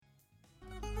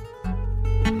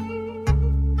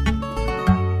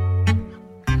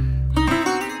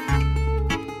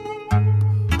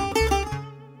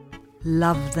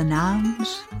Love the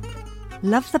nouns,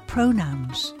 love the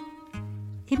pronouns,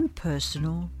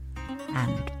 impersonal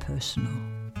and personal.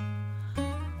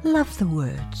 Love the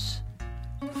words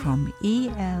from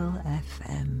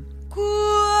ELFM. Quando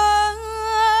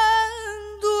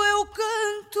eu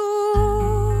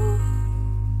canto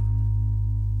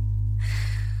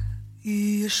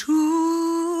e a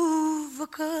chuva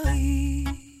cai.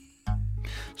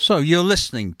 So you're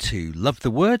listening to Love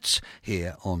the Words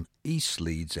here on East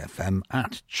Leeds FM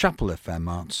at Chapel FM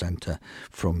Arts Centre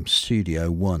from Studio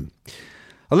One.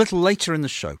 A little later in the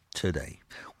show today,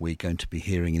 we're going to be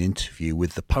hearing an interview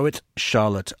with the poet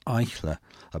Charlotte Eichler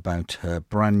about her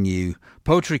brand new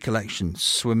poetry collection,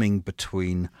 Swimming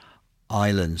Between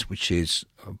Islands, which is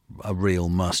a real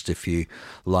must if you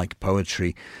like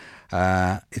poetry.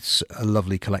 It's a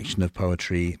lovely collection of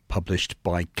poetry published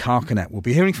by Carcanet. We'll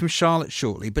be hearing from Charlotte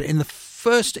shortly, but in the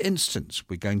first instance,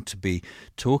 we're going to be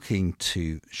talking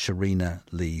to Sharena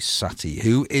Lee Satti,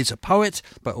 who is a poet,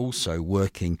 but also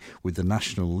working with the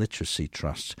National Literacy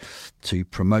Trust to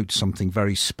promote something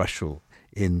very special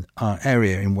in our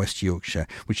area in West Yorkshire,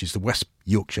 which is the West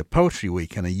Yorkshire Poetry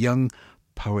Week and a Young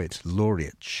Poet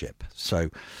Laureateship.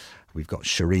 So we've got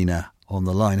Sharena on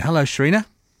the line. Hello, Sharena.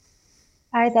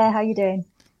 Hi there, how are you doing?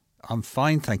 I'm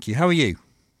fine, thank you. How are you?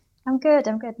 I'm good,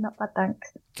 not bad,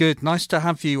 thanks. Good, nice to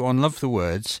have you on Love the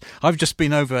Words. I've just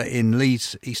been over in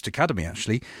Leeds East Academy,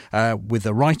 actually, with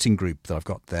a writing group that I've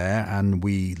got there, and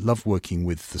we love working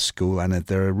with the school, and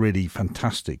they're a really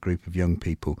fantastic group of young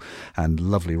people, and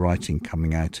lovely writing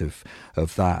coming out of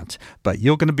that. But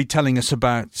you're going to be telling us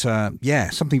about,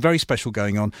 something very special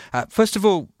going on. First of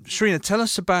all, Sharena, tell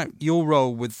us about your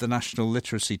role with the National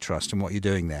Literacy Trust and what you're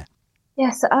doing there.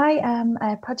 Yes, I am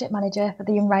a project manager for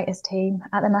the Young Writers team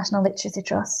at the National Literacy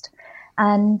Trust.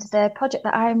 And the project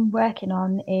that I'm working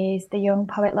on is the Young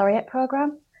Poet Laureate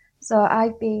programme. So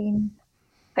I've been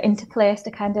put into place to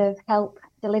kind of help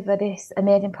deliver this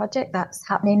amazing project that's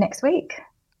happening next week.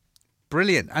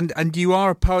 Brilliant. And you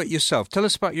are a poet yourself. Tell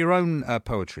us about your own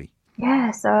poetry.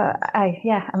 Yeah, so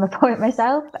I'm a poet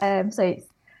myself. So it's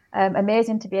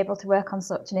amazing to be able to work on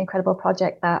such an incredible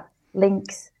project that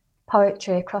links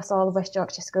poetry across all of West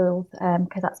Yorkshire schools,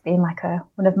 because that's been like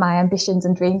one of my ambitions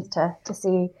and dreams to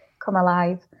see come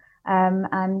alive.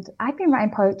 And I've been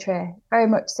writing poetry very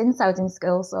much since I was in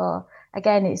school. So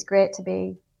again, it's great to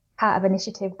be part of an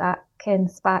initiative that can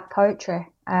spark poetry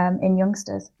in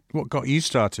youngsters. What got you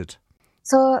started?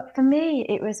 So for me,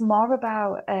 it was more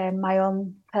about my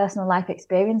own personal life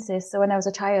experiences. So when I was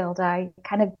a child, I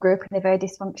kind of grew up in a very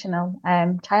dysfunctional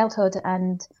childhood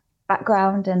and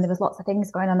background, and there was lots of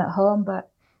things going on at home, but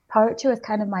poetry was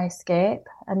kind of my escape,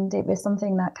 and it was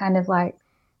something that kind of like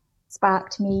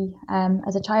sparked me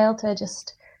as a child to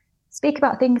just speak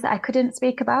about things that I couldn't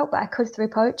speak about, but I could through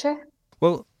poetry.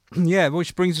 Well, yeah,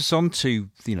 which brings us on to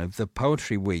the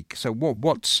Poetry Week. So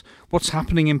what's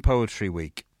happening in Poetry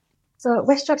Week? So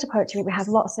West Yorkshire Poetry Week, we have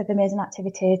lots of amazing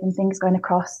activities and things going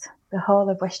across the whole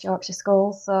of West Yorkshire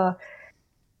schools. So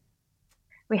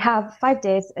we have 5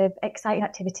 days of exciting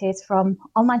activities from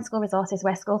online school resources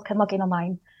where schools can log in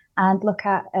online and look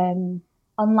at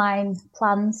online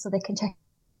plans so they can check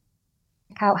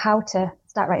out how to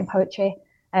start writing poetry,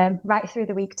 right through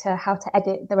the week to how to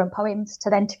edit their own poems, to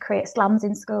then to create slams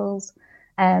in schools,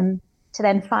 to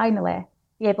then finally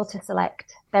be able to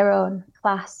select their own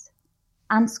class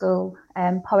and school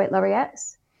poet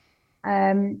laureates.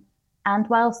 And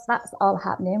whilst that's all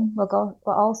happening, we're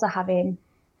also having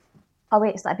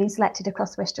poets that have been selected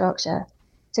across West Yorkshire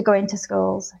to go into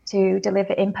schools to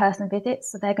deliver in-person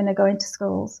visits. So they're going to go into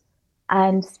schools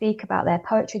and speak about their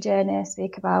poetry journey,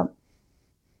 speak about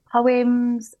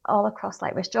poems all across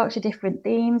like West Yorkshire, different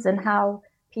themes, and how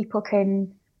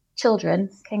children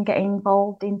can get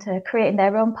involved into creating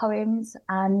their own poems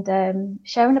and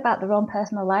sharing about their own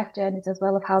personal life journeys as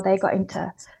well of how they got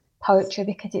into poetry,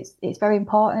 because it's very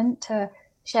important to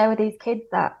share with these kids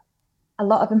that a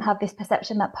lot of them have this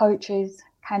perception that poetry is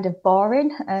kind of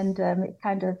boring and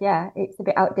it's a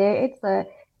bit outdated. So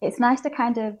it's nice to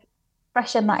kind of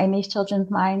freshen that in these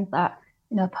children's minds that,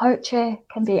 poetry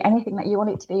can be anything that you want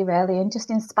it to be really, and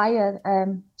just inspire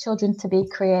children to be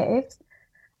creative.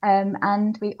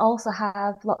 And we also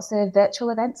have lots of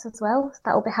virtual events as well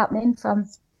that will be happening from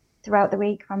throughout the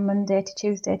week, from Monday to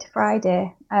Tuesday to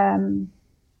Friday,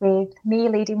 with me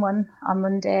leading one on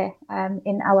Monday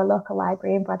in our local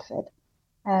library in Bradford.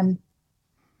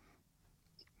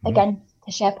 Again,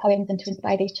 to share poems and to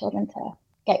inspire these children to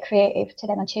get creative. To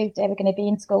then on Tuesday, we're going to be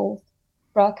in schools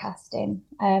broadcasting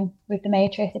with the Mayor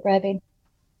Tracy Brevin.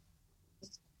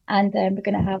 And we're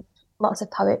going to have lots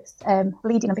of poets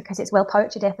leading on, because it's World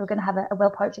Poetry Day, so we're going to have a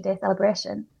World Poetry Day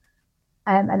celebration.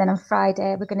 And then on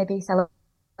Friday, we're going to be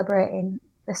celebrating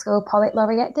the School Poet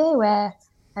Laureate Day, where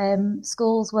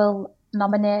schools will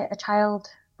nominate a child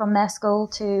from their school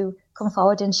to come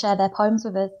forward and share their poems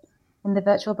with us in the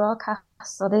virtual broadcast.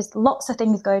 So there's lots of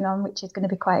things going on, which is going to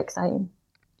be quite exciting.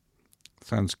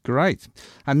 Sounds great.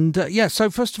 And so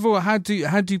first of all, how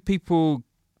do people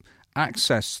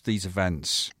access these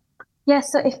events? Yeah,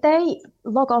 so if they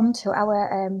log on to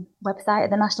our website at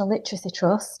the National Literacy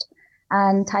Trust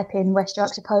and type in West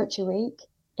Yorkshire Poetry Week,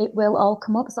 it will all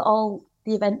come up. So all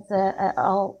the events are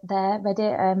all there, ready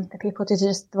for people to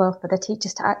for the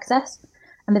teachers to access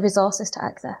and the resources to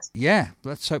access. Yeah,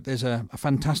 let's hope there's a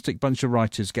fantastic bunch of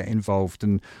writers get involved,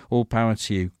 and all power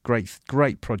to you.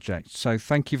 Great project. So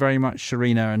thank you very much,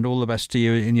 Sharena, and all the best to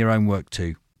you in your own work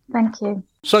too. Thank you.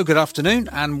 So good afternoon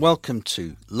and welcome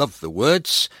to Love the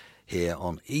Words here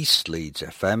on East Leeds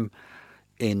FM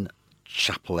in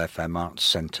Chapel FM Arts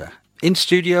Centre in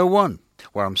Studio 1,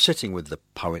 where I'm sitting with the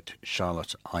poet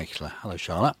Charlotte Eichler. Hello,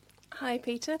 Charlotte. Hi,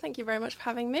 Peter. Thank you very much for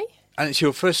having me. And it's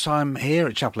your first time here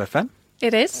at Chapel FM?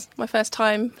 It is. My first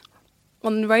time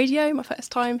on the radio, my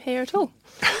first time here at all.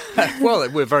 Well,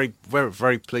 we're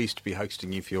very pleased to be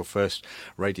hosting you for your first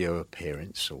radio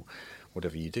appearance, or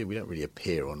whatever you do. We don't really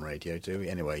appear on radio, do we?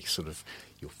 Anyway, sort of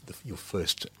your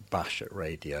first bash at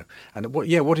radio. And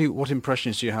what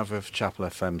impressions do you have of Chapel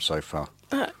FM so far?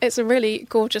 It's a really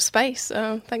gorgeous space.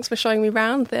 Thanks for showing me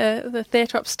around. The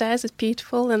theatre upstairs is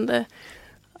beautiful, and the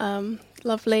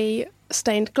lovely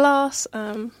stained glass.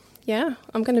 I'm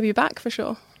going to be back for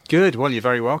sure. Good. Well, you're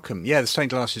very welcome. Yeah, the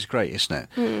stained glass is great, isn't it?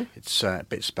 Mm. It's a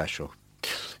bit special.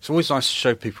 It's always nice to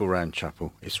show people around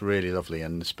Chapel. It's really lovely,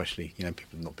 and especially, people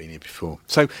have not been here before.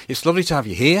 So it's lovely to have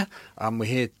you here. We're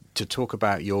here to talk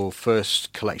about your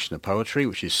first collection of poetry,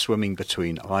 which is Swimming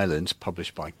Between Islands,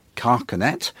 published by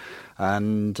Carcanet.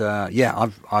 And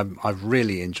I've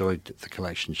really enjoyed the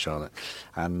collection, Charlotte.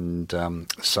 And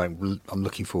so I'm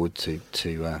looking forward to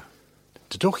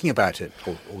talking about it,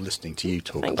 or listening to you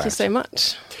talk about it. Thank you so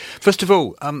much. First of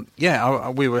all,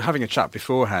 we were having a chat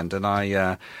beforehand, and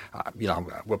we're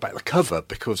about the cover,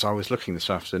 because I was looking this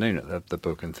afternoon at the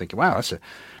book and thinking, wow, that's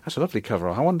a lovely cover.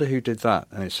 I wonder who did that.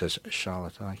 And it says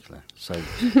Charlotte Eichler. So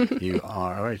you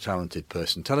are a very talented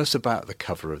person. Tell us about the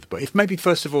cover of the book.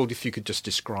 First of all, if you could just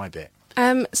describe it.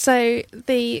 So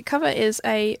the cover is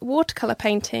a watercolour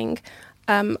painting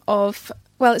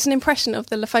it's an impression of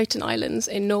the Lofoten Islands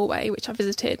in Norway, which I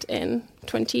visited in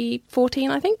 2014,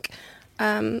 I think.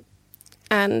 And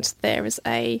there is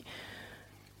a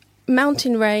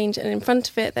mountain range, and in front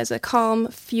of it there's a calm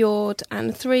fjord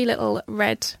and 3 little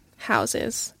red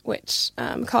houses, which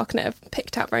Carcanet have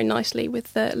picked out very nicely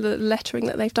with the lettering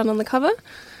that they've done on the cover.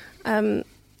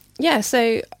 It's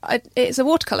a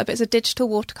watercolour, but it's a digital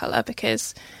watercolour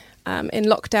because... in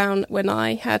lockdown, when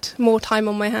I had more time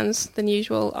on my hands than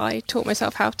usual, I taught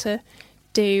myself how to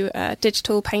do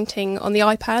digital painting on the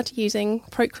iPad using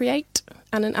Procreate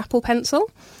and an Apple Pencil.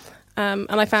 And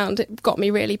I found it got me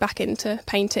really back into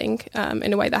painting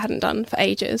in a way that I hadn't done for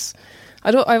ages.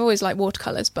 I've always liked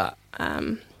watercolours, but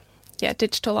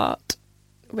digital art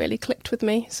really clicked with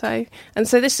me. So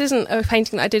this isn't a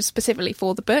painting that I did specifically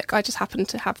for the book. I just happened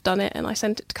to have done it, and I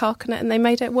sent it to Carcanet, and they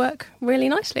made it work really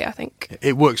nicely, I think.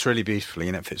 It works really beautifully,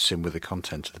 and it fits in with the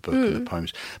content of the book and the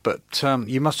poems. But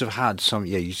you must have had some,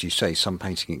 as you say, some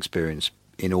painting experience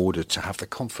in order to have the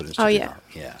confidence to do that.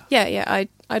 Yeah. I'd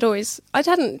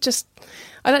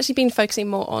actually been focusing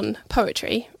more on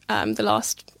poetry the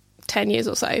last 10 years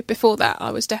or so. Before that,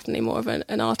 I was definitely more of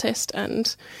an artist,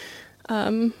 and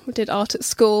did art at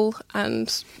school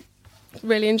and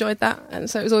really enjoyed that, and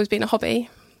so it's always been a hobby.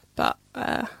 But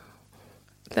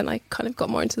then I kind of got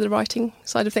more into the writing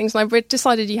side of things, and I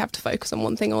decided you have to focus on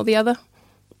one thing or the other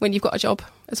when you've got a job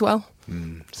as well.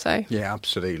 So yeah,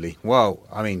 absolutely. Well,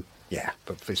 I mean,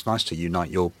 but it's nice to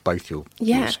unite your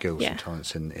skills and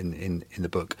talents in the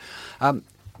book.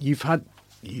 You've had,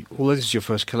 although this is your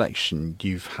first collection,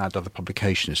 you've had other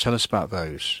publications. Tell us about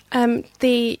those.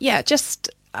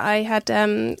 I had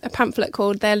a pamphlet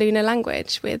called Their Lunar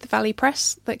Language with Valley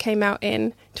Press that came out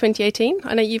in 2018.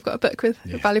 I know you've got a book with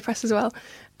Valley Press as well.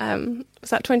 Was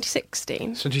that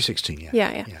 2016? 2016,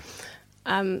 yeah.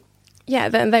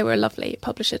 Then they were a lovely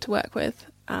publisher to work with.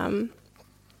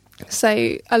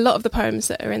 So a lot of the poems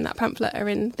that are in that pamphlet are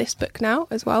in this book now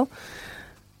as well.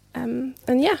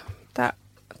 That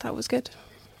was good.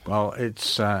 Well,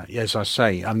 it's as I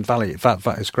say, and Valley,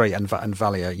 that is great, and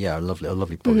Valley, a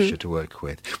lovely publisher to work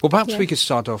with. Well, perhaps we could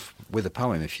start off with a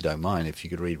poem, if you don't mind, if you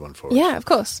could read one for us. Yeah, of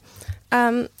course.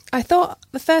 I thought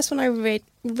the first one I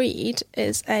read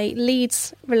is a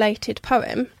Leeds-related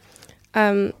poem.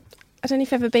 I don't know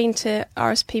if you've ever been to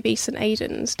RSPB St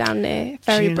Aidan's down near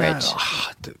Ferrybridge.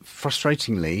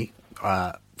 Frustratingly,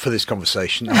 for this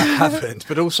conversation, I haven't.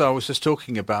 But also, I was just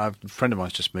talking about a friend of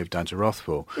mine's just moved down to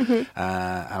Rothwell, and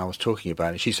I was talking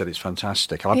about it. She said it's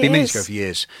fantastic. I've been meaning to go for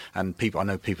years, and I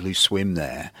know people who swim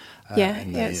there.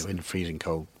 In freezing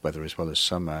cold weather as well as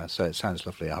summer. So it sounds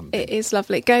lovely. It is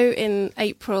lovely. Go in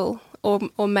April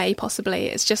or May possibly.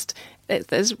 It's just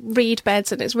there's reed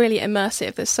beds and it's really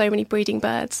immersive. There's so many breeding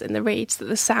birds in the reeds that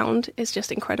the sound is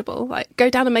just incredible. Like, go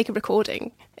down and make a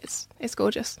recording. It's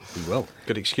gorgeous. Well,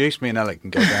 good excuse. Me and Alec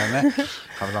can go down there,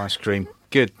 have an ice cream.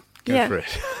 Good. Go for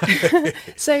it.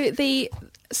 So the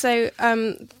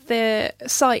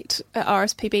site at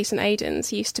RSPB St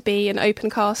Aidan's used to be an open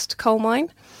cast coal mine.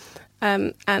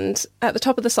 And at the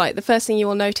top of the site, the first thing you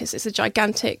will notice is a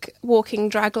gigantic walking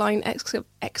dragline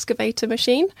excavator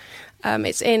machine.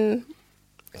 It's in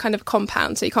kind of a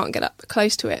compound, so you can't get up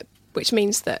close to it, which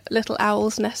means that little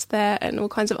owls nest there and all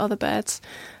kinds of other birds.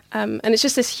 And it's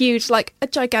just this huge, like a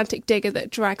gigantic digger that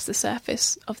drags the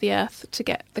surface of the earth to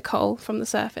get the coal from the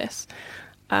surface.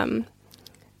 And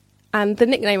the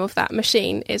nickname of that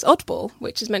machine is Oddball,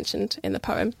 which is mentioned in the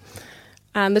poem.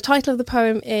 And the title of the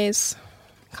poem is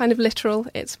kind of literal.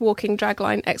 It's Walking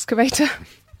Dragline Excavator.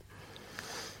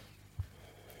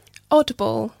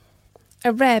 Oddball,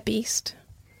 a rare beast,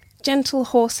 gentle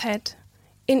horsehead,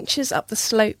 inches up the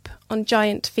slope on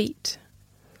giant feet.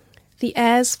 The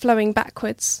airs flowing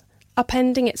backwards,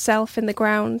 upending itself in the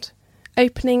ground,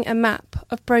 opening a map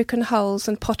of broken hulls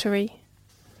and pottery.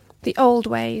 The old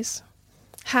ways,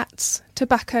 hats,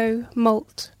 tobacco,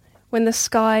 malt, when the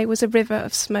sky was a river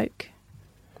of smoke.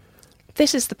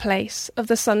 This is the place of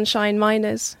the sunshine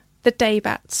miners, the day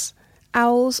bats,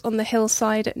 owls on the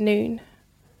hillside at noon.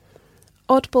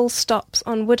 Oddball stops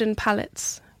on wooden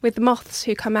pallets, with moths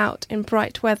who come out in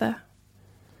bright weather.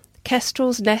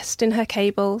 Kestrels nest in her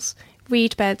cables,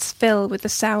 reed beds fill with the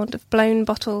sound of blown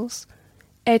bottles,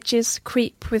 edges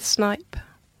creep with snipe.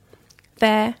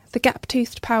 There, the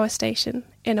gap-toothed power station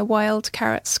in a wild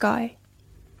carrot sky.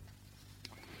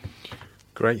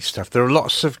 Great stuff. There are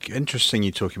lots of interesting.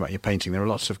 You're talking about your painting. There are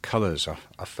lots of colours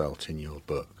I felt in your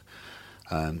book,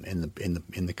 in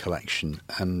the collection,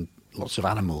 and lots of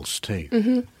animals too.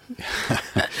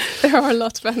 Mm-hmm. There are a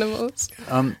lot of animals.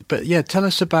 But yeah, tell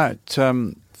us about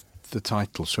the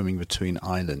title, "Swimming Between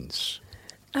Islands."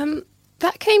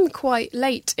 That came quite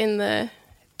late in the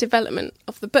development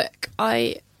of the book.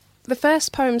 The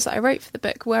first poems that I wrote for the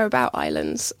book were about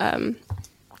islands,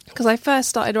 because I first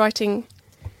started writing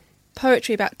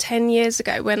poetry about 10 years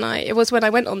ago when I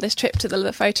went on this trip to the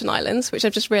Lofoten Islands, which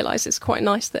I've just realised is quite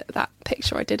nice that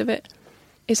picture I did of it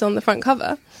is on the front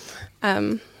cover.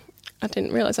 I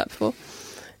didn't realise that before.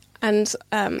 And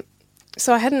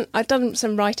so I'd done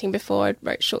some writing before. I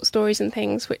wrote short stories and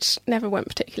things, which never went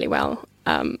particularly well.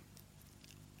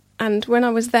 And when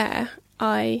I was there,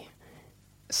 I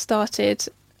started...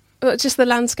 just the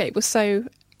landscape was so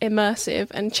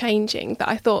immersive and changing that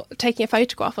I thought taking a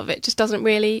photograph of it just doesn't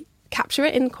really capture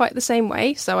it in quite the same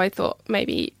way. So I thought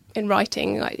maybe in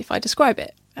writing, like if I describe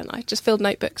it, and I just filled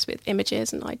notebooks with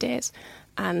images and ideas,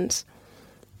 and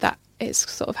that is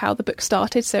sort of how the book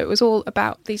started. So it was all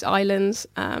about these islands,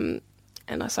 and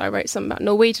so I wrote some about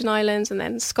Norwegian islands and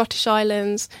then Scottish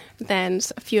islands, then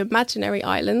a few imaginary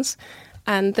islands,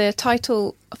 and the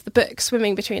title of the book,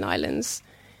 Swimming Between Islands,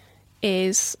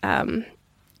 is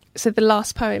so the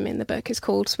last poem in the book is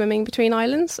called Swimming Between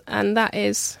Islands, and that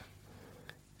is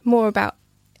more about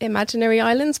imaginary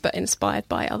islands but inspired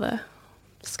by other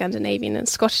Scandinavian and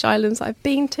Scottish islands I've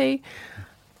been to,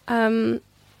 and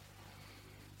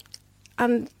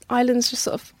islands just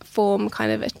sort of form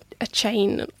kind of a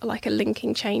chain, like a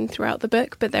linking chain throughout the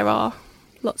book, but there are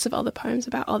lots of other poems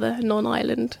about other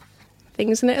non-island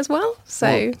things in it as well.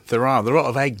 So there are a lot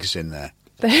of eggs in there.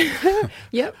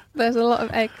 Yep, there's a lot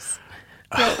of eggs.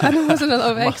 Well, animals and a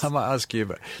lot of eggs. I might ask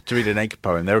you to read an egg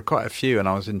poem. There are quite a few, and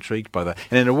I was intrigued by that.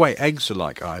 And in a way, eggs are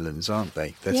like islands, aren't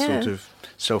they? They're sort of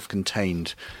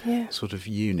self-contained sort of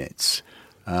units.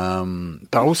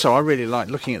 But also, I really like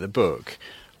looking at the book.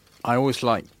 I always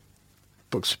like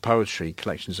books of poetry,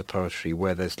 collections of poetry,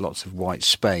 where there's lots of white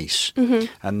space. Mm-hmm.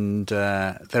 And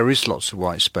there is lots of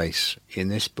white space in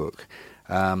this book.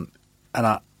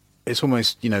 It's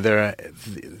almost,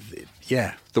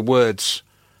 the words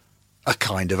are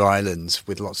kind of islands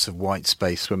with lots of white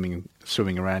space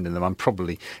swimming around in them. I'm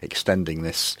probably extending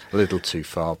this a little too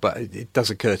far, but it does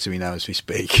occur to me now as we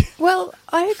speak. Well,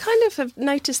 I kind of have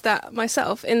noticed that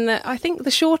myself, in that I think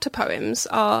the shorter poems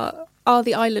are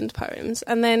the island poems,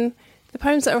 and then the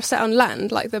poems that are set on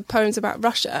land, like the poems about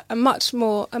Russia, are much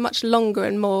longer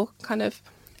and more kind of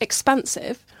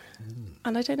expansive.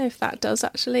 And I don't know if that does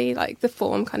actually, like the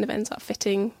form kind of ends up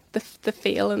fitting the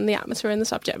feel and the atmosphere and the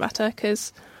subject matter,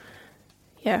 because,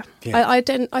 I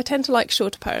tend to like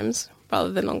shorter poems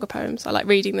rather than longer poems. I like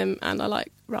reading them and I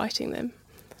like writing them.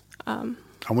 I'm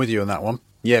with you on that one.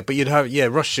 Yeah, but you'd have,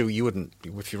 Russia, you wouldn't,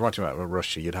 if you're writing about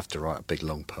Russia, you'd have to write a big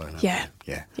long poem. Yeah.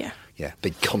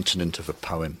 Big continent of a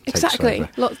poem. Exactly.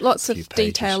 Lots of pages.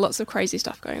 detail, lots of crazy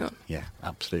stuff going on. Yeah,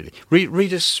 absolutely.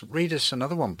 Read us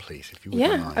another one, please, if you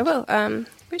wouldn't mind. I will.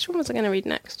 Which one was I going to read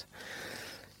next?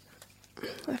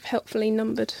 I've helpfully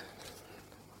numbered.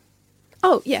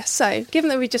 Oh, yes. So, given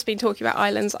that we've just been talking about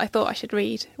islands, I thought I should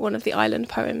read one of the island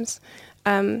poems.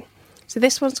 So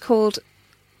this one's called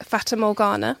Fata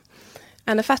Morgana.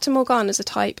 And a Fata Morgana is a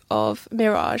type of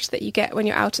mirage that you get when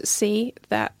you're out at sea,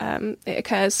 that it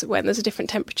occurs when there's a different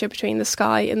temperature between the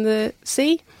sky and the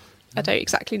sea. I don't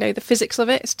exactly know the physics of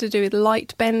it. It's to do with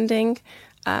light bending.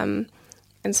 And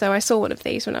so I saw one of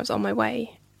these when I was on my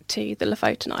way to the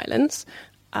Lofoten Islands.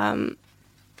 And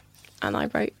I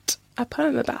wrote a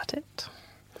poem about it.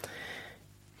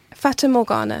 Fata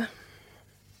Morgana.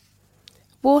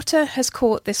 Water has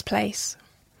caught this place.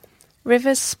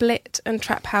 Rivers split and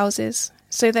trap houses,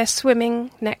 so they're swimming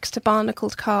next to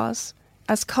barnacled cars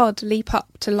as cod leap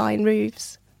up to line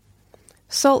roofs.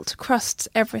 Salt crusts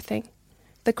everything.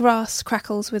 The grass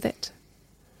crackles with it.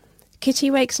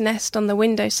 Kittiwakes nest on the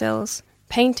windowsills,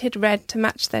 painted red to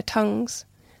match their tongues,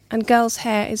 and girls'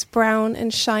 hair is brown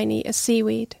and shiny as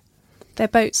seaweed. Their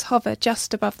boats hover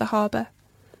just above the harbour,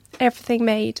 everything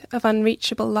made of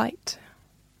unreachable light.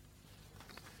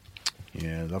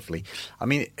 Yeah, lovely. I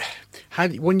mean,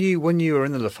 when you were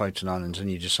in the Lofoten Islands and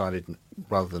you decided,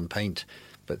 rather than paint,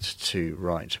 but to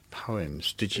write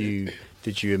poems, did you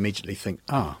immediately think,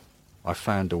 I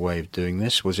found a way of doing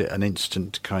this? Was it an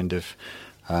instant kind of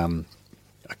a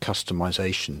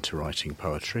customization to writing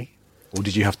poetry, or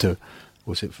did you have to?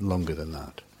 Was it longer than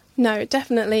that? No, it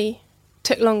definitely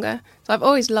took longer. So I've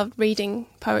always loved reading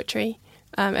poetry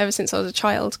ever since I was a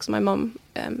child, because my mum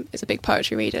is a big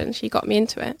poetry reader and she got me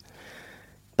into it.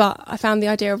 But I found the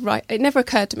idea of it never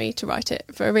occurred to me to write it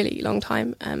for a really long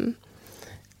time.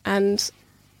 And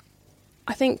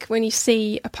I think when you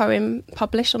see a poem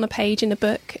published on a page in a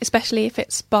book, especially if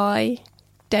it's by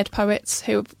dead poets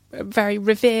who are very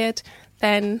revered,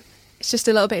 then it's just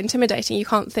a little bit intimidating. You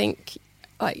can't think,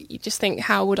 you just think,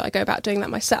 how would I go about doing that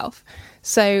myself?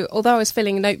 So although I was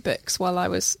filling notebooks while I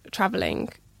was travelling,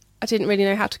 I didn't really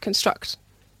know how to construct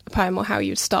a poem or how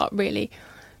you would start, really.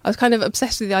 I was kind of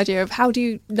obsessed with the idea of how do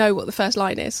you know what the first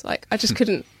line is? I just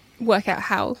couldn't work out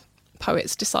how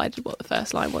poets decided what the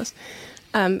first line was.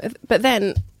 But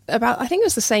then, I think it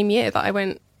was the same year that I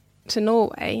went to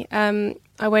Norway,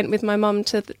 I went with my mum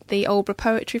to the Albury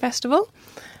Poetry Festival,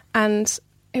 and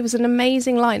it was an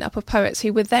amazing lineup of poets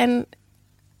who were then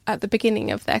at the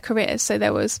beginning of their careers. So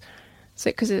there was,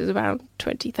 because it was around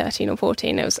 2013 or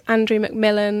 14, it was Andrew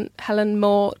Macmillan, Helen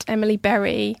Mort, Emily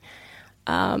Berry,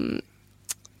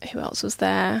 who else was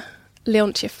there?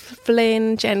 Leontia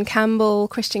Flynn, Jen Campbell,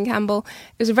 Christian Campbell.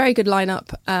 It was a very good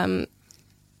lineup.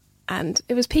 And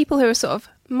it was people who were sort of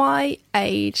my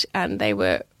age, and they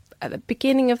were at the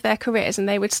beginning of their careers, and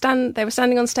they were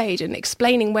standing on stage and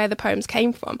explaining where the poems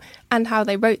came from and how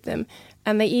they wrote them.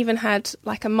 And they even had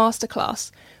like a masterclass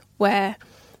where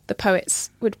the poets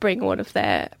would bring one of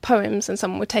their poems and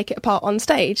someone would take it apart on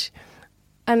stage.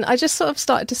 And I just sort of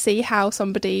started to see how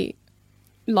somebody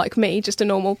like me, just a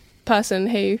normal person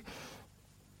who,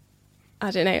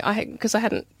 I don't know, because I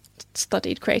hadn't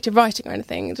studied creative writing or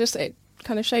anything, it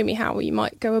kind of showed me how you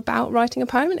might go about writing a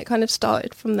poem, and it kind of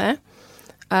started from there.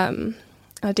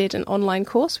 I did an online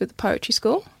course with the poetry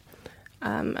school,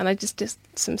 and I just did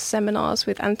some seminars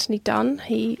with Anthony Dunn.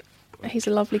 He's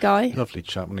a lovely guy. Lovely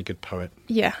chap and a good poet.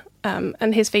 Yeah,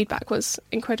 and his feedback was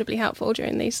incredibly helpful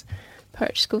during these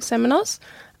poetry school seminars.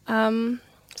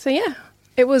 So yeah,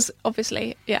 it was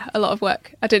obviously, a lot of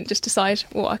work. I didn't just decide,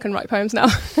 I can write poems now.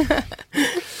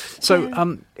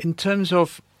 So in terms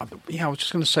of, I was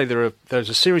just going to say there's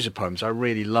a series of poems I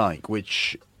really like,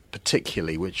 which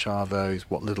are those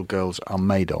What Little Girls Are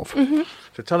Made Of. Mm-hmm.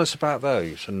 So tell us about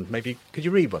those, and maybe could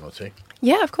you read one or two?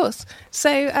 Yeah, of course.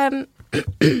 So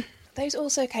those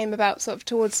also came about sort of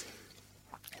towards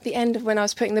the end of when I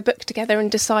was putting the book together and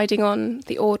deciding on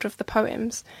the order of the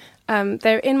poems.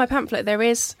 There in my pamphlet there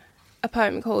is a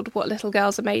poem called What Little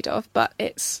Girls Are Made Of, but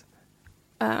it's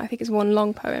I think it's one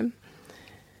long poem.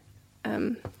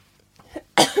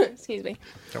 Excuse me.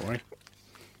 Don't worry.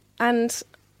 And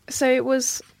so it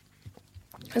was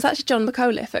actually John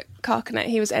McAuliffe at Carcanet.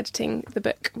 He was editing the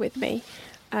book with me,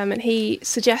 and he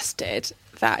suggested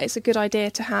that it's a good idea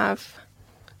to have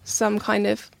some kind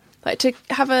of like to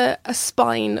have a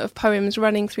spine of poems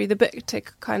running through the book, to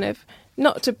kind of,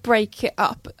 not to break it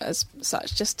up as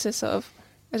such, just to sort of,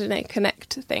 I don't know,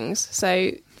 connect things.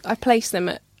 So I place them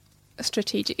at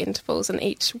strategic intervals, and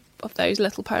each of those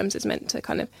little poems is meant to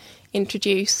kind of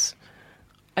introduce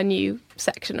a new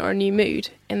section or a new mood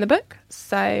in the book.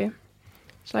 So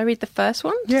shall I read the first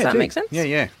one? Does that make sense?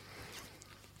 Yeah.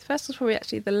 The first one's probably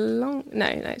actually the No,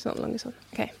 it's not the longest one.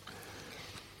 Okay.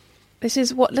 This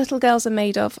is What Little Girls Are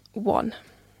Made Of, 1.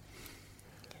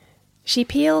 She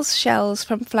peels shells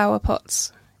from flower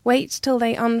pots, waits till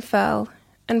they unfurl,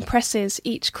 and presses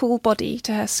each cool body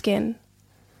to her skin.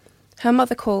 Her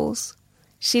mother calls.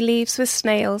 She leaves with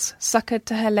snails suckered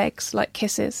to her legs like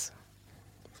kisses.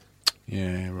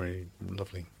 Yeah, really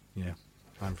lovely. Yeah,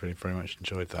 I've really very much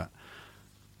enjoyed that.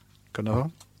 Got another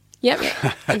one? Yep,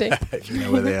 I do. You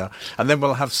know where they are. And then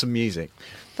we'll have some music.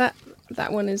 That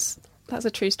one that's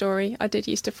a true story. I did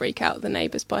used to freak out the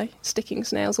neighbours by sticking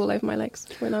snails all over my legs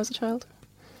when I was a child.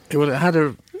 Well, it had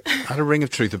a ring of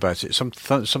truth about it. Some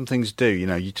things do, you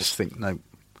know, you just think, no,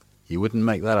 you wouldn't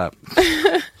make that up.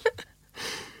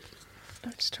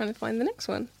 I'm just trying to find the next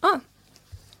one. Well,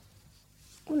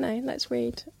 no, let's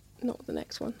read not the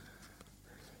next one.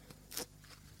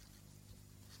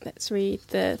 Let's read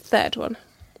the third one.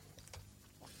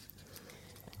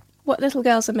 What Little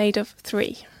Girls Are Made Of,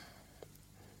 3.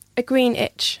 A green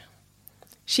itch.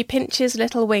 She pinches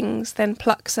little wings, then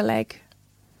plucks a leg.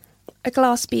 A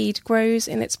glass bead grows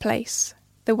in its place.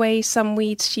 The way some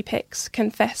weeds she picks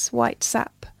confess white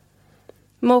sap.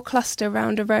 More cluster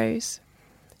round a rose.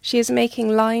 She is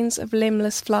making lines of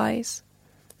limbless flies.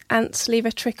 Ants leave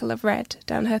a trickle of red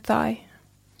down her thigh.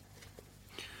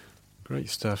 Great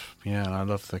stuff. Yeah, and I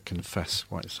love the confess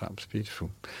white sap. It's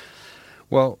beautiful.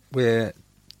 Well, we're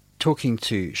talking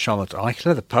to Charlotte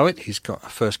Eichler, the poet, who's got a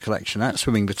first collection out,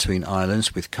 Swimming Between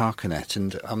Islands, with Carcanet.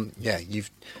 And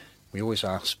we always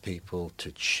ask people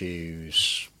to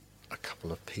choose a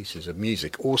couple of pieces of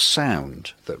music or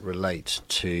sound that relate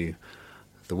to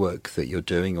the work that you're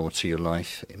doing or to your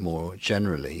life more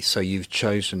generally. So you've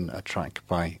chosen a track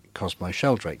by Cosmo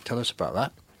Sheldrake. Tell us about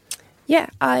that. Yeah,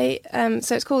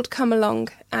 so it's called Come Along,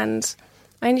 and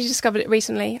I only discovered it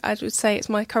recently. I would say it's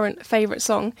my current favourite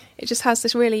song. It just has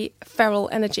this really feral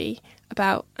energy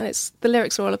and the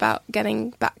lyrics are all about getting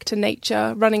back to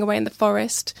nature, running away in the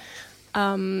forest,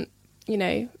 living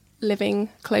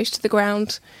close to the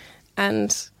ground.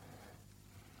 And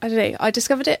I don't know, I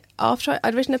discovered it after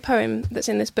I'd written a poem that's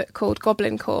in this book called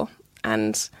Goblin Core,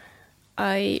 and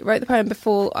I wrote the poem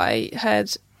before I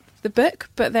heard the book,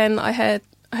 but then I heard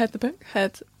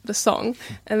the song,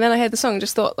 and then I heard the song and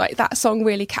just thought, like, that song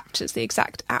really captures the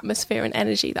exact atmosphere and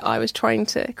energy that I was trying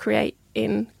to create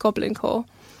in Goblin Core.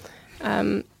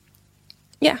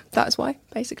 That's why,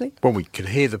 basically. Well, we could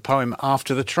hear the poem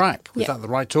after the track. Was that the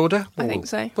right order? I think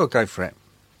so. We'll go for it.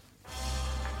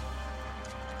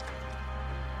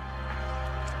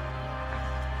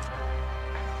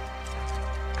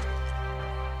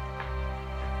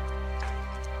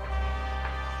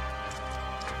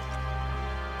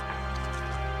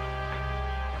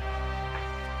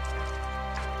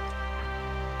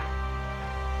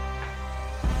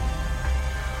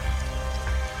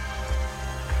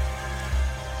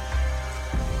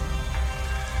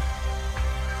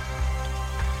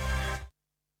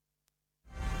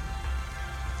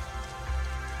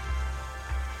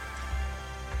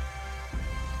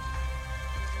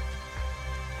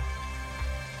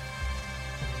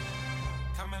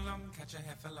 Catch a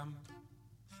heffalump,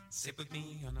 sit with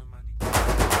me on a muddy.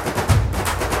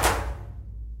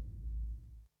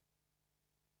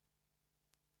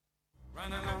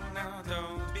 Run along now,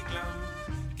 don't be glum.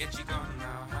 Get you gone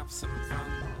now, have some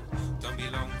fun. Don't be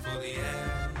long for the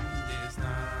end is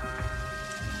nigh.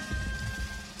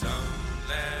 Don't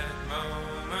let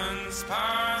moments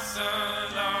pass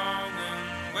along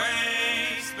and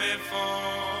waste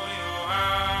before your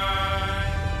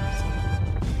eyes.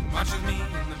 March with me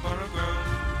in the borough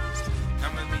groves,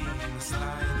 come with me in the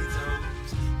slimy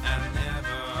toes, and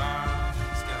never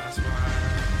ask us why.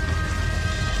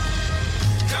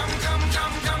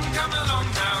 Come along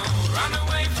now, run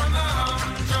away from the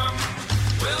humdrum.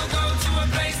 We'll go to a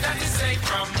place that is safe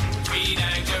from greed,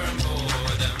 anger and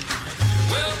boredom.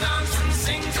 We'll dance and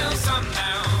sing till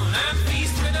sundown and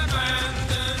feast with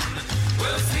abandon.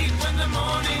 We'll sleep when the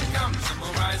morning comes and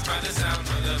we'll rise by the sound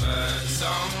of the bird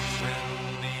song.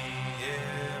 We'll be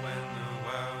here when the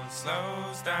world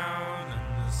slows down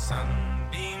and the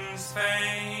sunbeams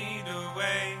fade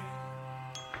away.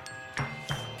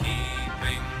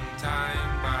 Keeping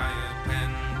time by a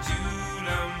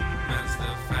pendulum as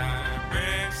the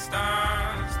fabric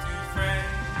starts to fray.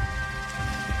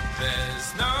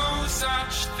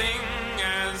 thing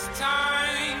as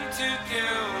time to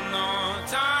kill, nor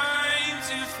time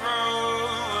to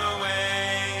throw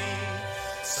away.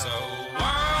 So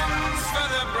once for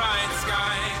the bright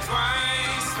sky,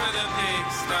 twice for the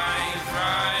pigsty,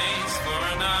 thrice for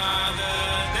another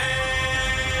day.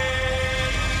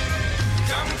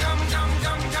 Come, come, come,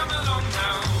 come, come along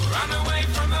now, run away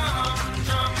from the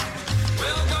humdrum.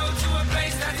 We'll go to a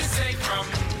place that is safe from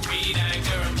greed,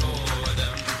 anger and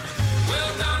boredom.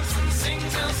 We'll dance and sing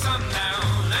till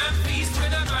sundown and feast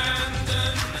with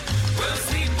abandon. We'll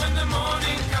sleep when the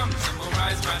morning comes and we'll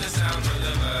rise by the sound of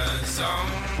the bird song.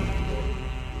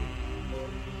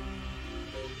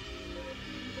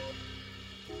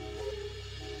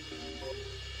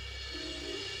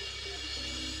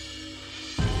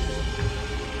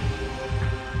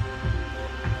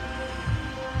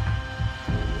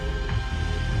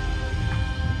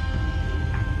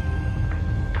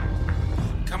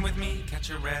 Come with me, catch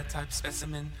a rare type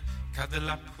specimen. Cuddle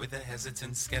up with a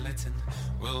hesitant skeleton.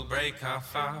 We'll break our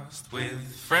fast with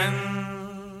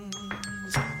friends.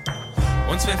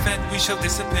 Once we're fed, we shall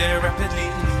disappear rapidly.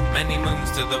 Many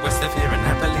moons to the west of here and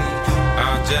happily.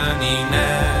 Our journey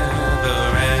never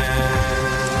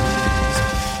ends.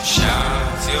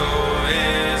 Shut your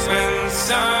ears when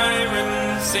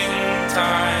sirens sing.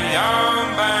 Tie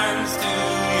armbands to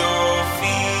your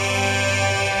feet.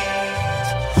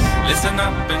 Listen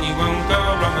up and you won't go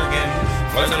wrong again.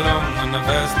 Float along on the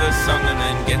verseless song and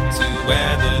then get to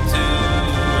where the two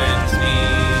ends meet.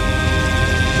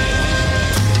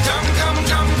 Come, come,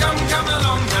 come, come, come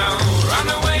along now.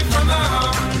 Run away from the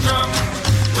humdrum.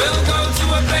 We'll go to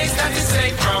a place that is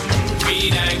safe from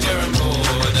greed, anger and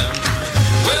boredom.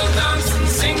 We'll dance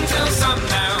and sing till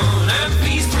sundown and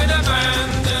feast with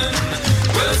abandon.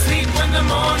 We'll sleep when the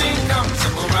morning comes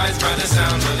and we'll rise by the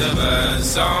sound of the bird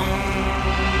song.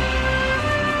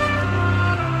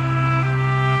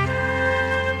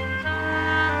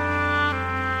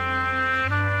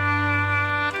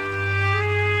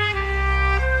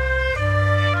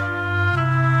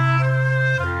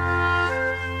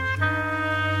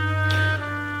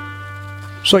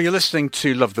 So you're listening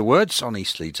to Love the Words on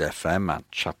East Leeds FM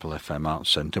at Chapel FM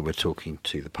Arts Centre. We're talking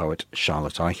to the poet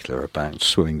Charlotte Eichler about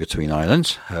Swimming Between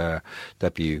Islands, her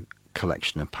debut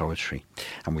collection of poetry.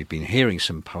 And we've been hearing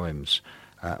some poems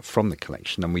from the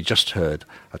collection, and we just heard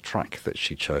a track that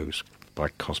she chose by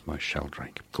Cosmo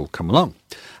Sheldrake called Come Along.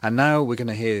 And now we're going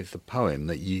to hear the poem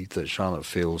that Charlotte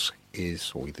feels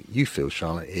is, or that you feel,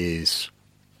 Charlotte,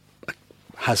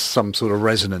 has some sort of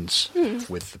resonance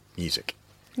with the music.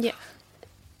 Yeah.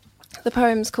 The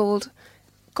poem's called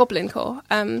Goblin Core.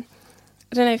 I don't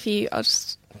know if I'll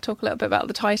just talk a little bit about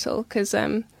the title, because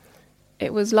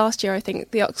it was last year, I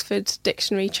think, the Oxford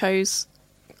Dictionary chose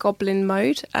Goblin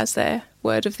Mode as their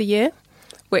word of the year,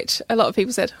 which a lot of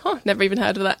people said, never even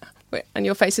heard of that. And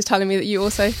your face is telling me that you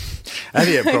also...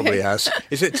 Elliot probably has.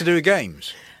 Is it to do with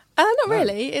games? Not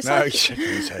really. It's no, like... he's shaking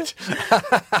his head.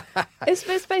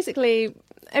 It's basically...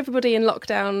 Everybody in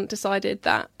lockdown decided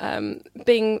that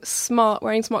being smart,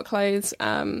 wearing smart clothes,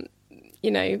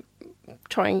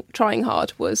 trying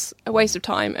hard was a waste of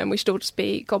time, and we should all just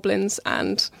be goblins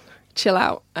and chill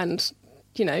out and,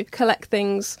 collect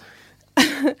things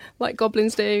like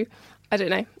goblins do. I don't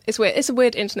know. It's weird. It's a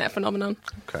weird internet phenomenon.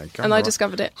 Okay. And I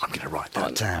discovered it. I'm going to write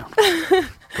that down.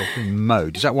 Goblin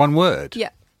Mode. Is that one word?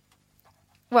 Yeah.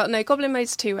 Well, no, Goblin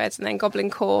Mode's 2 words, and then Goblin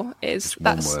Core is...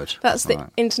 one word. That's the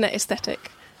internet aesthetic.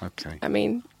 Okay. I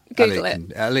mean, Google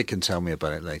it. Elliot can tell me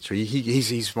about it later.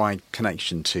 He's my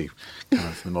connection to kind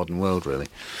of the modern world, really.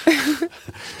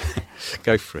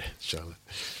 Go for it, Charlotte.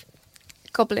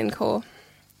 Goblin Core.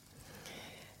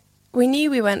 We knew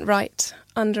we went right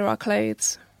under our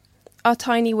clothes, our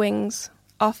tiny wings,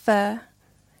 our fur.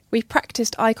 We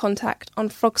practised eye contact on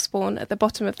frog spawn at the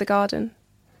bottom of the garden.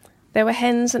 There were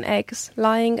hens and eggs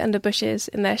lying under bushes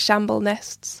in their shamble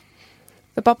nests.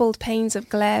 The bubbled panes of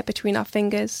glare between our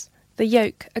fingers, the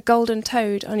yolk, a golden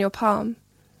toad on your palm.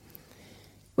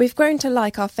 We've grown to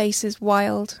like our faces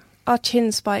wild, our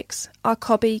chin spikes, our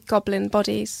cobby goblin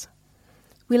bodies.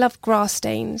 We love grass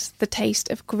stains, the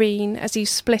taste of green as you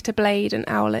split a blade and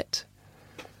owl it.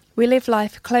 We live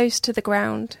life close to the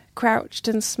ground, crouched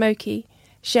and smoky,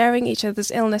 sharing each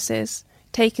other's illnesses,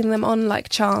 taking them on like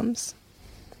charms.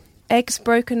 Eggs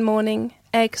broken morning,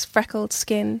 eggs freckled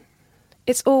skin.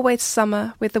 It's always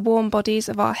summer with the warm bodies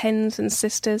of our hens and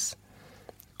sisters.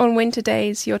 On winter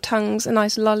days, your tongue's a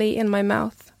nice lolly in my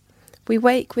mouth. We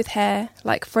wake with hair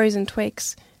like frozen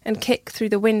twigs and kick through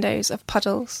the windows of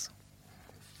puddles.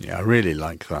 Yeah, I really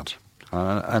like that.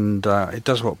 And it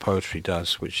does what poetry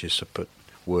does, which is to put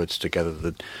words together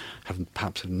that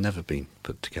perhaps have never been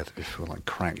put together before, like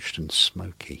crouched and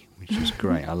smoky, which is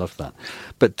great. I love that.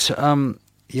 But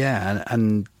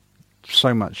and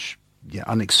so much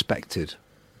unexpected,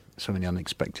 so many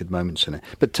unexpected moments in it.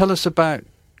 But tell us about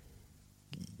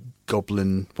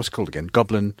Goblin. What's it called again?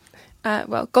 Goblin.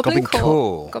 Goblin Core.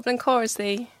 Core. Goblin Core is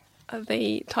the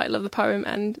title of the poem,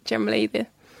 and generally the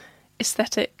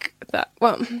aesthetic that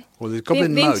there's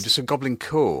Goblin Mode. It's a Goblin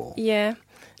Core. Yeah,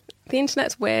 the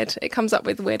internet's weird. It comes up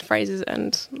with weird phrases,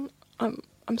 and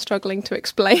I'm struggling to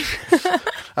explain.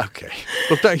 Okay.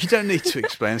 Well, you don't need to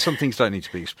explain. Some things don't need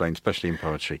to be explained, especially in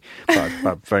poetry. But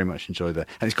I very much enjoy that.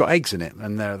 And it's got eggs in it,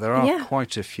 and there are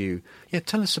quite a few. Yeah,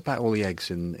 tell us about all the eggs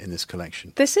in this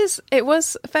collection. It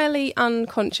was fairly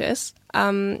unconscious,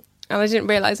 and I didn't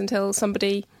realise until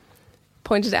somebody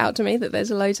pointed it out to me that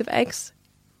there's loads of eggs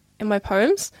in my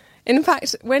poems. In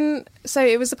fact,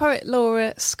 it was the poet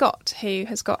Laura Scott who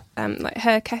has got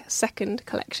her second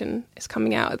collection is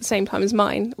coming out at the same time as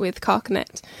mine with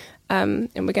Carcanet, and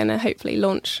we're going to hopefully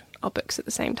launch our books at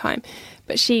the same time.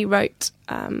 But she wrote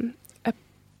a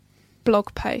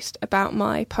blog post about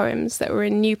my poems that were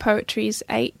in New Poetry's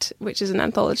 8, which is an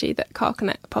anthology that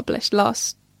Carcanet published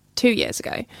 2 years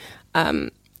ago.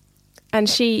 And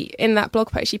she, in that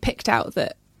blog post, she picked out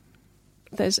that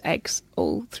there's eggs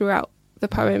all throughout the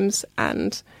poems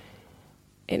and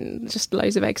in just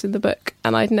loads of eggs in the book,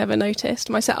 and I'd never noticed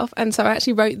myself. And so I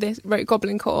actually wrote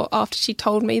Goblin Core after she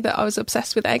told me that I was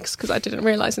obsessed with eggs, because I didn't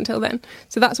realise until then.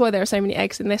 So that's why there are so many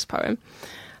eggs in this poem.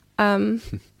 I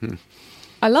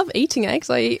love eating eggs.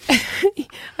 I eat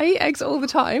eggs all the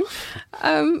time.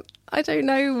 I don't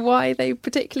know why they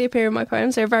particularly appear in my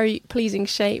poems. They're a very pleasing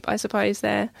shape, I suppose.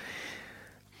 I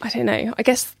don't know. I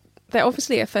guess they're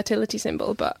obviously a fertility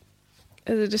symbol, but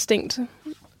there's a distinct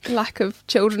lack of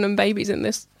children and babies in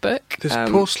this book. There's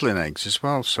porcelain eggs as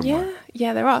well somewhere.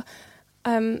 Yeah, there are.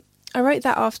 I wrote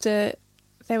that after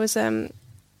there was I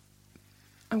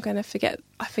forget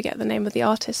the name of the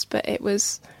artist, but it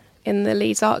was in the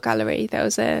Leeds Art Gallery. There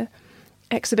was a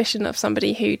exhibition of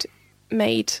somebody who'd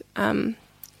made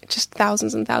just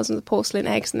thousands and thousands of porcelain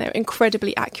eggs, and they're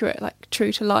incredibly accurate, like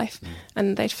true to life.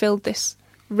 And they'd filled this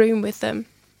room with them.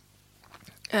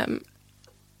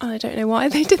 I don't know why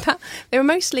they did that. They were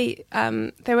mostly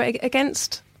they were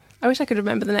against. I wish I could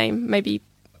remember the name. Maybe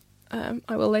I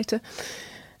will later.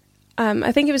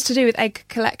 I think it was to do with egg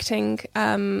collecting,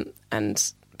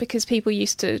 and because people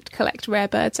used to collect rare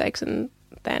birds' eggs, and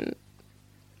then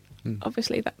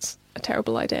obviously that's a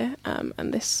terrible idea.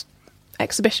 And this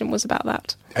exhibition was about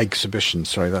that. Exhibition,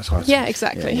 sorry, that's what I said. Yeah,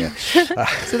 exactly. Yeah.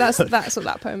 So that's what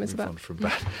that poem is about. For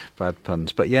bad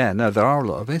puns, but yeah, no, there are a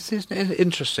lot of it. It's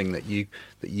interesting that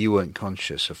you weren't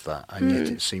conscious of that, and yet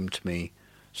it seemed to me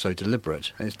so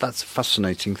deliberate. And that's a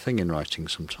fascinating thing in writing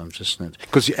sometimes, isn't it?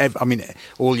 Because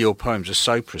all your poems are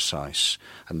so precise,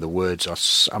 and the words are,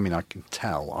 I can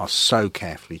tell, are so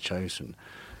carefully chosen.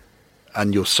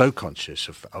 And you're so conscious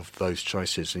of those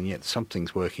choices, and yet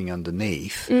something's working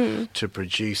underneath to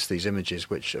produce these images,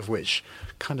 which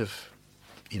kind of,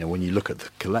 when you look at the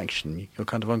collection, you're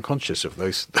kind of unconscious of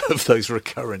those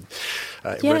recurrent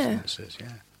references.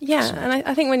 Yeah, and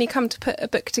I think when you come to put a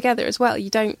book together as well,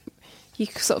 you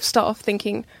sort of start off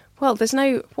thinking, well, there's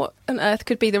what on earth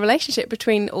could be the relationship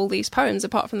between all these poems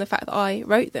apart from the fact that I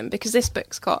wrote them, because this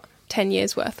book's got 10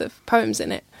 years worth of poems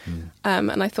in it,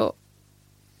 and I thought,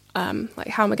 how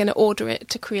am I going to order it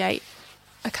to create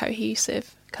a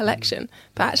cohesive collection?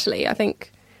 But actually, I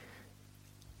think,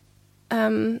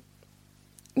 you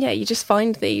just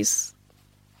find the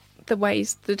different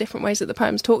ways that the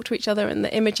poems talk to each other and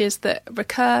the images that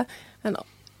recur, and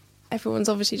everyone's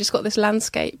obviously just got this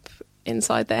landscape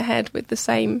inside their head with the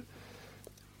same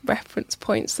reference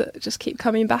points that just keep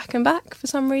coming back and back for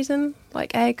some reason,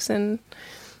 like eggs and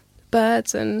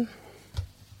birds and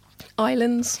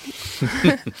islands.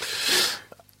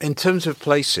 In terms of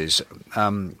places,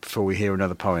 before we hear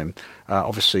another poem,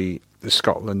 obviously there's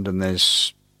Scotland and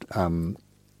there's the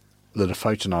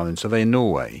Lofoten Islands. Are they in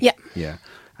Norway? Yeah.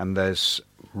 And there's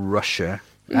Russia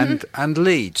and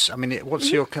Leeds.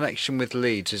 What's your connection with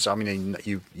Leeds? You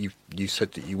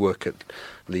said that you work at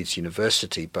Leeds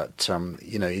University, but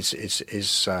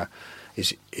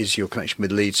is your connection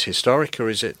with Leeds historic, or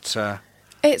is it?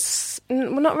 It's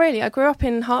not really. I grew up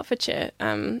in Hertfordshire,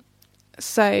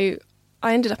 so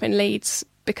I ended up in Leeds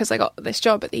because I got this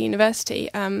job at the university,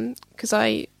 because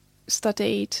I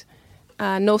studied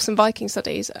Norse and Viking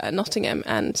studies at Nottingham,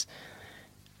 and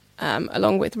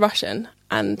along with Russian,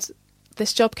 and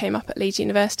this job came up at Leeds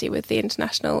University with the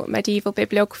International Medieval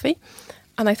Bibliography,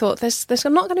 and I thought there's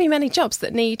not going to be many jobs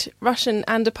that need Russian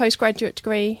and a postgraduate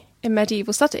degree in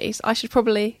medieval studies, I should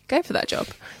probably go for that job.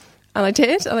 And I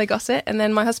did, and I got it. And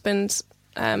then my husband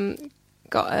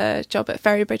got a job at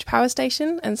Ferrybridge Power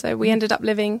Station, and so we ended up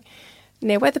living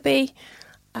near Wetherby.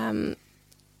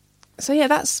 So yeah,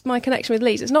 that's my connection with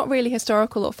Leeds. It's not really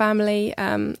historical or family,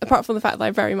 apart from the fact that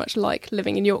I very much like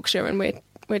living in Yorkshire, and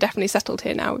we're definitely settled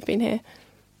here now. We've been here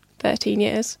 13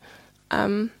 years.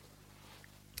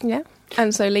 Yeah,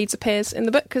 and so Leeds appears in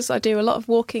the book because I do a lot of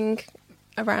walking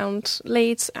around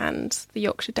Leeds and the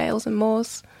Yorkshire Dales and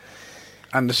Moors.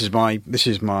 And this is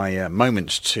my moment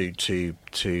to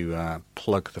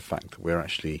plug the fact that we're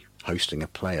actually hosting a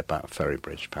play about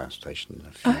Ferrybridge Power Station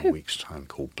in a few weeks' time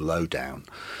called Blowdown.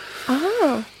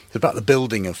 Oh. It's about the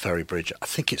building of Ferrybridge. I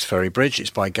think it's Ferrybridge. It's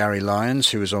by Gary Lyons,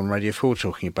 who was on Radio 4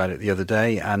 talking about it the other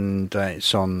day, and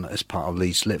it's on as part of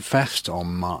Leeds Lit Fest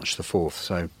on March the 4th.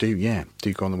 So do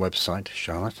go on the website,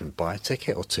 Charlotte, and buy a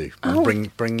ticket or two,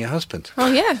 and bring your husband. Oh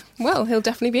yeah, well, he'll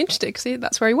definitely be interested because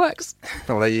that's where he works.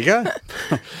 Well, there you go.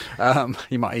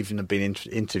 You might even have been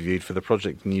interviewed for the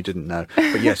project and you didn't know.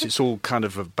 But yes, it's all kind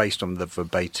of based on the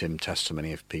verbatim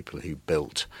testimony of people who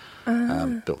built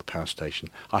the power station.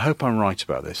 I hope I'm right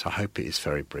about this. I hope it is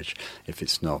Ferrybridge. If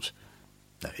it's not,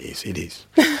 no, it is.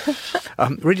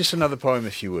 Read us another poem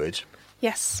if you would.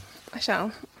 Yes, I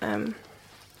shall. Let's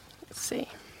see.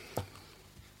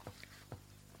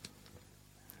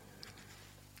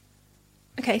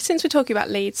 Okay, since we're talking about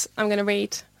Leeds, I'm going to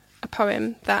read a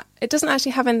poem that it doesn't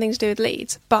actually have anything to do with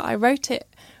Leeds, but I wrote it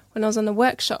when I was on a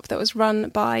workshop that was run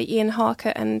by Ian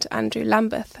Harker and Andrew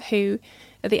Lambeth, who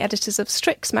are the editors of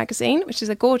Strix magazine, which is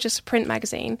a gorgeous print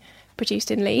magazine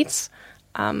produced in Leeds.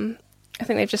 I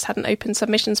think they've just had an open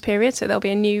submissions period, so there'll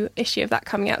be a new issue of that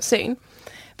coming out soon.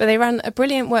 But they ran a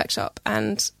brilliant workshop,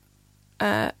 and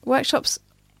workshops,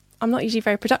 I'm not usually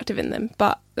very productive in them,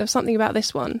 but there was something about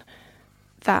this one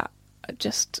that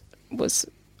just was,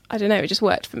 I don't know, it just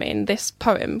worked for me. And this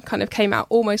poem kind of came out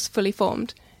almost fully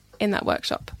formed in that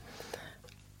workshop.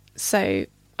 So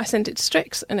I sent it to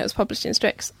Strix, and it was published in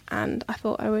Strix, and I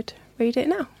thought I would read it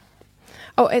now.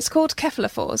 Oh, it's called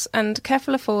cephalophores, and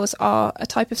cephalophores are a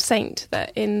type of saint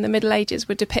that in the Middle Ages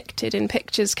were depicted in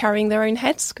pictures carrying their own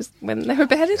heads, because when they were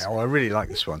beheaded. Yeah, well, I really like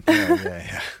this one.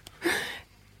 Yeah.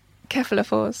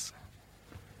 Cephalophores.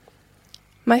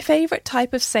 My favourite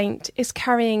type of saint is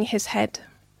carrying his head.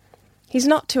 He's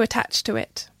not too attached to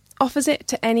it, offers it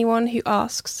to anyone who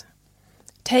asks.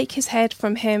 Take his head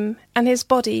from him, and his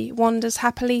body wanders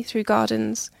happily through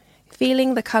gardens,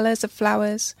 feeling the colours of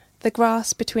flowers, the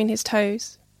grass between his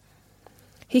toes.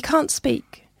 He can't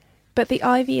speak, but the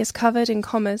ivy is covered in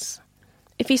commas.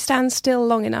 If he stands still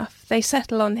long enough, they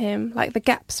settle on him like the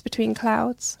gaps between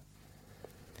clouds.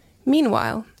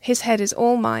 Meanwhile, his head is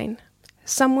all mine.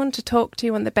 Someone to talk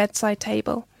to on the bedside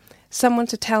table, someone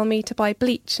to tell me to buy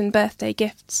bleach and birthday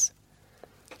gifts.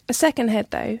 A second head,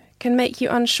 though, can make you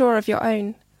unsure of your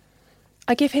own.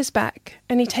 I give his back,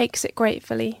 and he takes it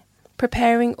gratefully,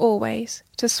 preparing always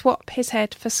to swap his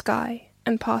head for sky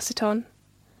and pass it on.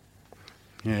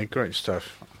 Yeah, great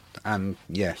stuff. And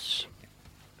yes,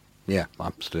 yeah,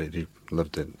 absolutely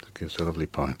loved it. It's a lovely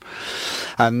poem,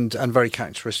 and very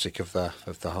characteristic of the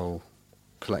whole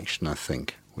collection, I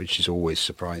think, which is always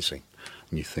surprising.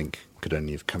 And you think could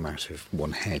only have come out of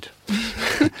one head.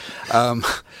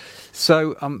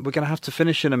 So we're going to have to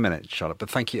finish in a minute, Charlotte. But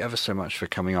thank you ever so much for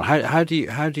coming on. How do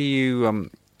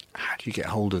you get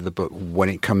hold of the book when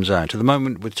it comes out? At the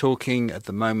moment,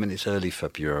 it's early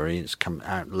February. It's come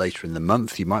out later in the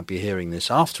month. You might be hearing this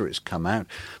after it's come out.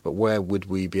 But where would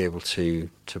we be able to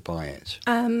buy it?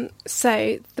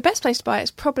 So the best place to buy it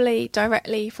is probably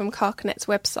directly from Carcanet's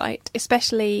website,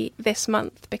 especially this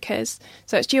month, because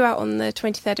it's due out on the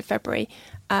 23rd of February.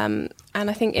 And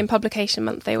I think in publication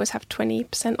month they always have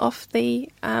 20% off the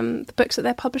books that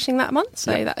they're publishing that month.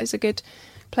 So that is a good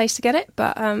place to get it.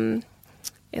 But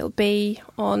it'll be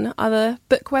on other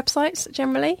book websites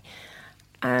generally.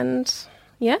 And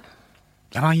yeah.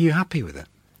 And are you happy with it?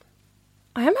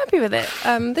 I am happy with it.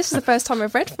 This is the first time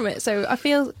I've read from it, so I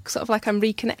feel sort of like I'm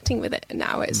reconnecting with it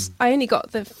now. I only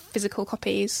got the physical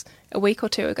copies a week or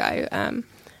two ago, and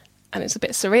it's a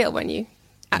bit surreal when you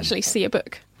actually see a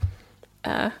book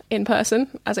in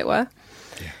person, as it were.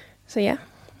 Yeah. So yeah.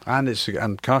 And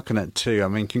Carcanet too. I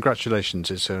mean, congratulations!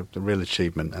 It's a real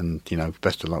achievement, and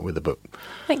best of luck with the book.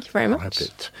 Thank you very much. I hope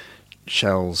it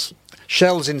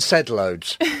shells in said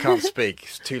loads. Can't speak.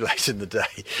 It's too late in the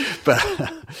day,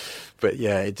 but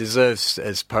yeah, it deserves,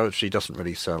 as poetry doesn't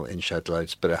really sell in shed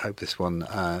loads. But I hope this one,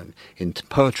 in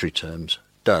poetry terms,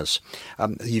 does.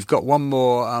 You've got one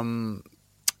more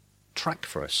track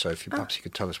for us, so if perhaps you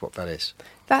could tell us what that is.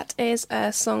 That is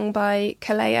a song by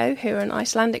Kaleo, who are an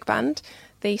Icelandic band.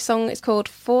 The song is called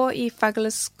For í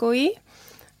Faglaskógi,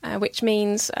 which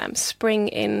means spring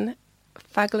in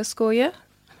Faglaskógi,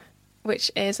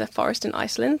 which is a forest in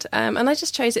Iceland. And I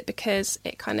just chose it because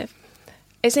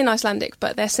it's in Icelandic,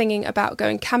 but they're singing about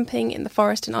going camping in the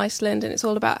forest in Iceland, and it's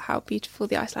all about how beautiful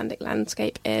the Icelandic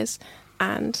landscape is.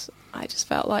 And I just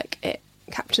felt like it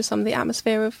captures some of the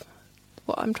atmosphere of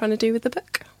what I'm trying to do with the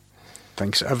book.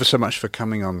 Thanks ever so much for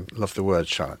coming on Love the Words,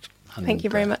 Charlotte. And, Thank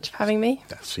you very much for having me.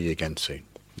 See you again soon.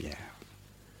 Yeah.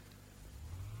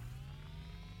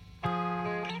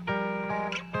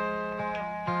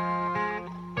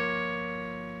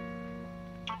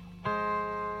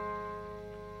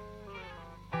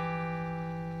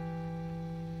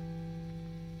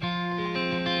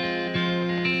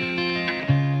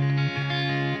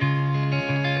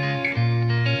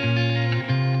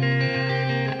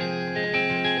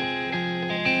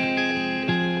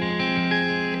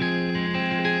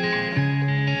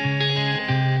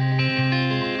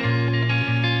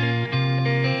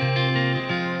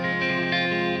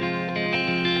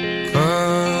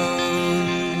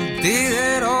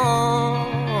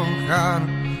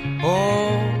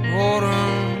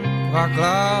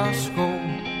 Glasgow.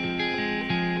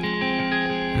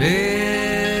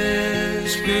 Við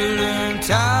skulum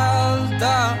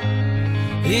tjalda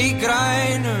í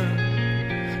grænum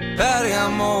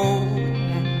berjamó.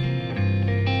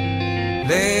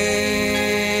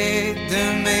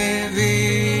 Leitum við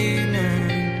vínum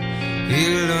í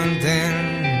lundin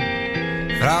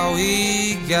frá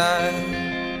í gær.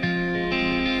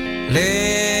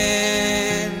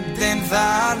 Lindin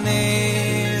þar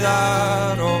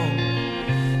niðar og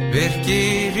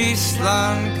virkir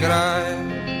Ísland græn.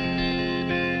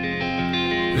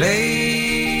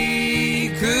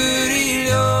 Leikur í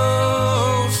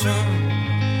ljósum,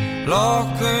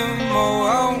 lokkum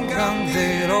og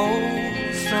ángandi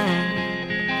rósum.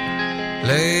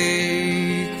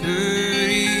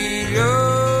 Leikur í ljósum,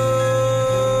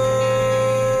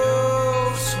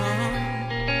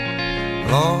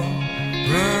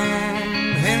 lokkum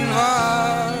hinn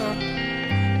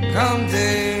vakandi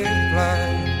blæ.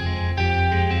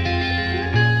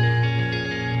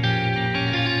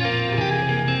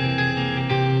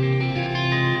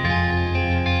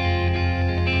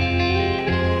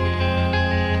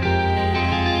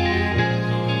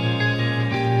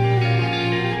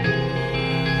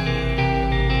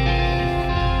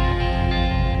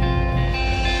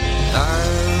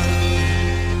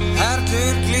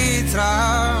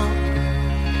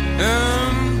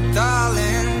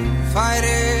 Dalinn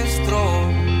færist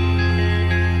róm.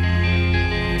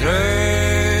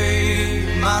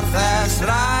 Draumar þess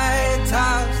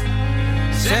rætast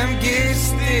sem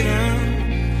gistir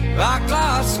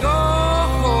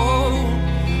Glasgow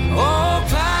og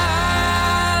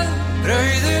pæl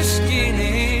rauðu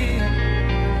skinni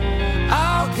á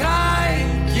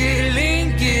kræki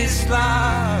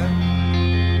lingislag.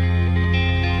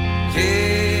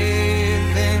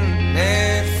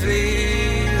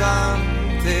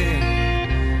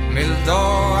 Mild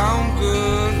og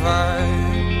angurvæn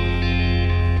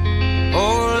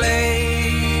og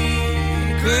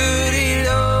leikur í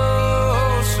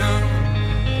ljósum,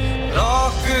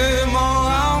 lokkum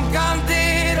og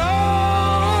ángandi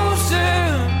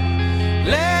rósum.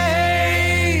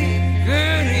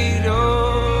 Leikur í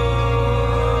ljósum,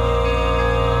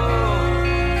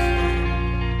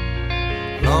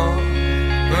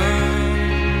 lokkum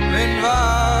minn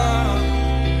vakandi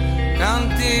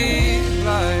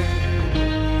blæ.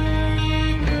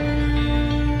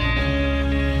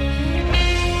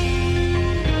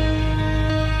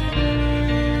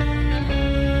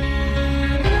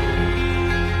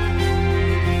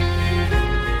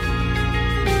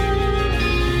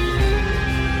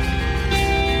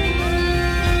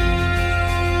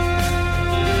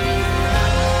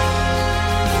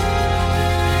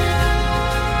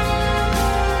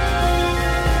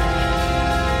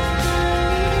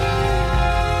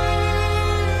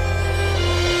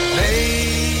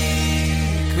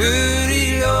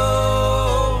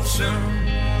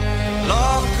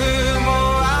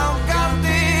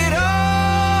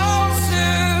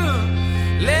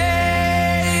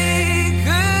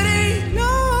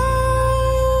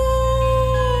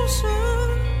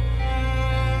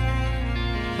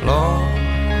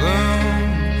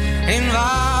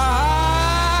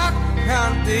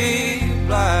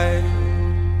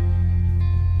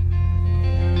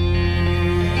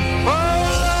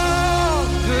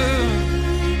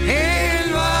 Hey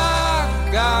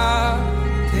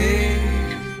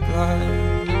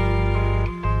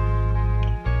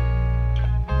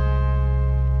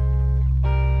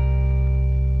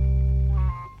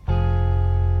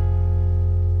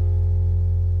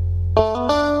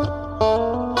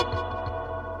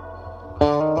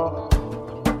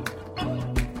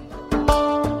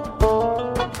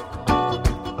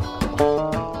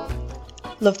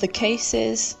Love the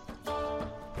cases.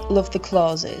 Love the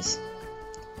clauses.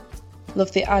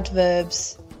 Love the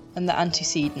adverbs and the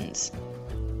antecedents.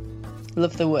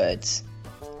 Love the words.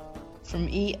 From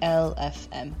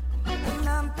ELFM.